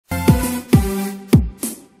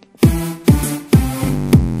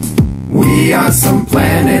got some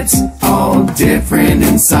planets, all different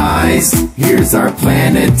in size. Here's our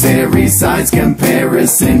planetary size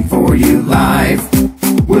comparison for you live.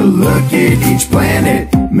 We'll look at each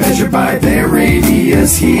planet, measured by their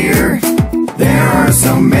radius here. There are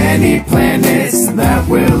so many planets that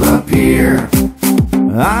will appear.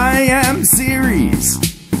 I am Ceres,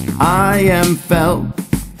 I am felt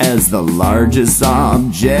as the largest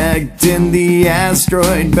object in the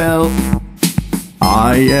asteroid belt.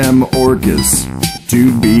 I am Orcus,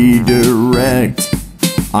 to be direct.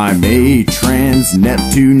 I'm a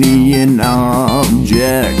trans-Neptunian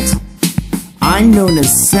object. I'm known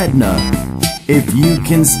as Sedna, if you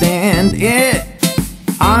can stand it.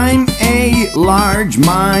 I'm a large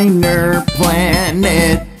minor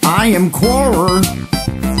planet. I am Quorer,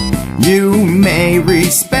 you may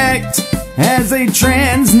respect as a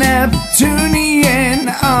trans-Neptunian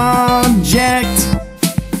object.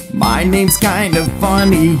 My name's kind of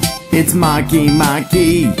funny, it's Maki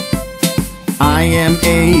Maki. I am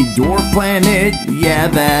a dwarf planet, yeah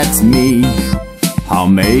that's me.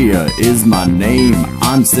 Haumea is my name,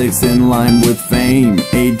 I'm sixth in line with fame.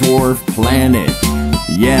 A dwarf planet,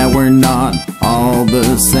 yeah we're not all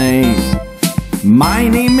the same. My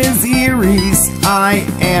name is Aries, I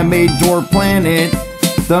am a dwarf planet.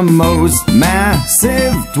 The most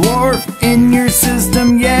massive dwarf in your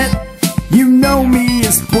system yet. You know me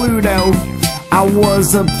as Pluto, I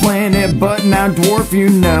was a planet but now dwarf you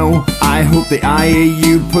know. I hope the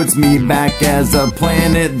IAU puts me back as a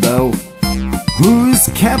planet though. Who's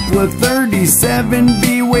Kepler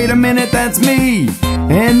 37b? Wait a minute, that's me.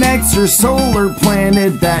 An extrasolar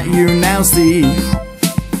planet that you now see.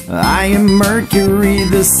 I am Mercury,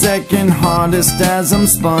 the second hottest as I'm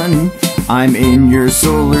spun. I'm in your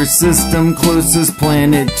solar system, closest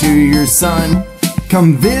planet to your sun.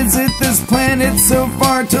 Come visit this planet so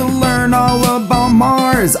far to learn all about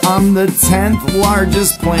Mars. I'm the 10th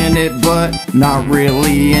largest planet, but not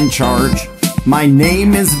really in charge. My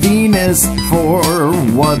name is Venus, for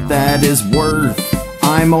what that is worth.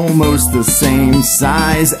 I'm almost the same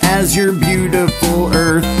size as your beautiful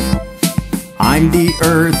Earth. I'm the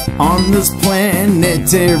Earth on this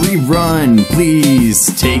planetary run. Please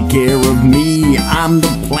take care of me, I'm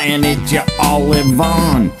the planet you all live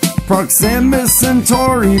on. Proxima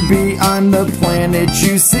Centauri b, I'm the planet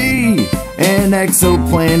you see. An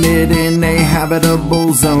exoplanet in a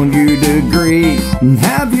habitable zone, you'd agree.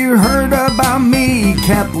 Have you heard about me?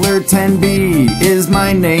 Kepler 10b is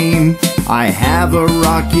my name. I have a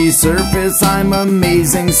rocky surface, I'm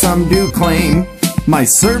amazing, some do claim. My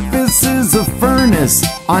surface is a furnace,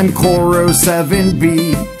 I'm Coro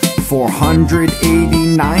 7b.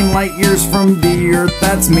 489 light years from the Earth,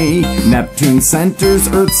 that's me. Neptune centers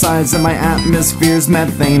Earth size and my atmosphere's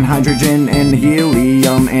methane, hydrogen, and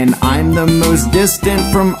helium. And I'm the most distant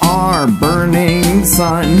from our burning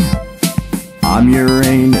sun. I'm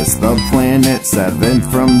Uranus, the planet 7th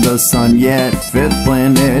from the sun, yet 5th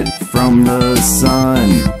planet from the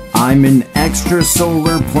sun. I'm an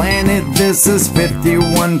extrasolar planet, this is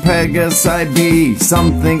 51 Pegasi b.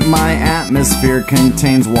 Some think my atmosphere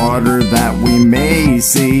contains water that we may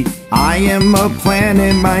see. I am a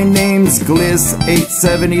planet, my name's Gliss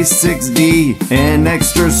 876d. An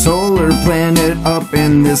extrasolar planet up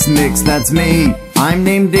in this mix, that's me. I'm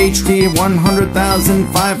named HT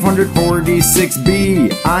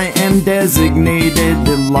 100,546b. I am designated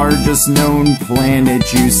the largest known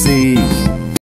planet you see.